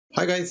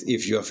Hi guys,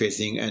 if you are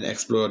facing an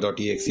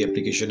Explorer.exe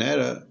application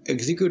error,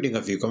 executing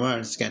a few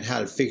commands can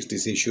help fix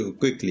this issue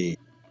quickly.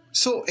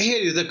 So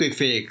here is the quick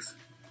fix.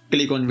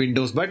 Click on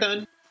Windows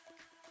button,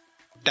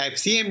 type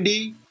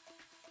cmd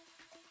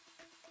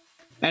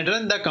and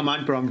run the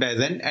command prompt as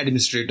an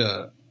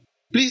administrator.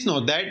 Please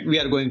note that we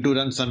are going to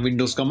run some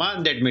Windows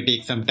command that may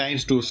take some time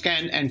to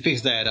scan and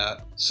fix the error,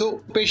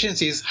 so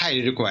patience is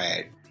highly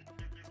required.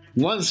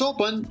 Once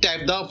open,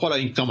 type the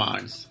following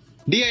commands: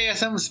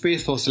 dism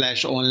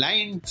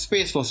 /online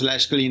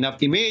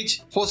 /cleanup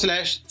image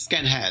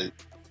 /scan help.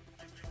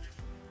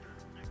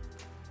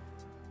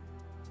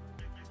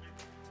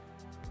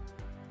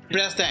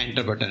 Press the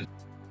enter button.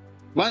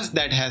 Once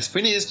that has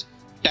finished,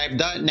 type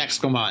the next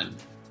command: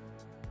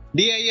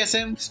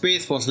 dism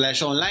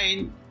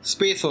 /online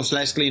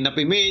 /cleanup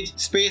image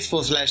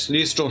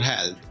 /restore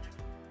health,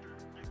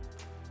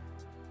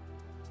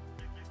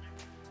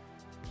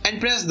 and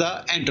press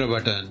the enter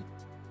button.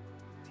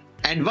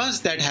 And once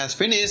that has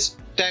finished,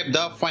 type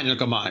the final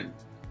command: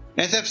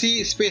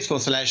 sfc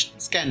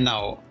 /scan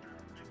now.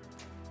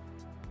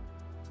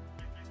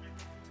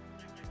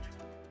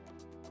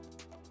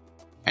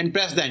 And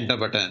press the enter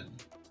button.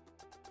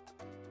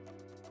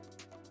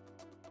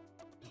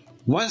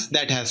 Once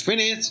that has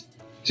finished,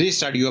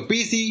 restart your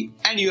PC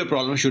and your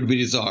problem should be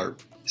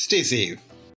resolved. Stay safe.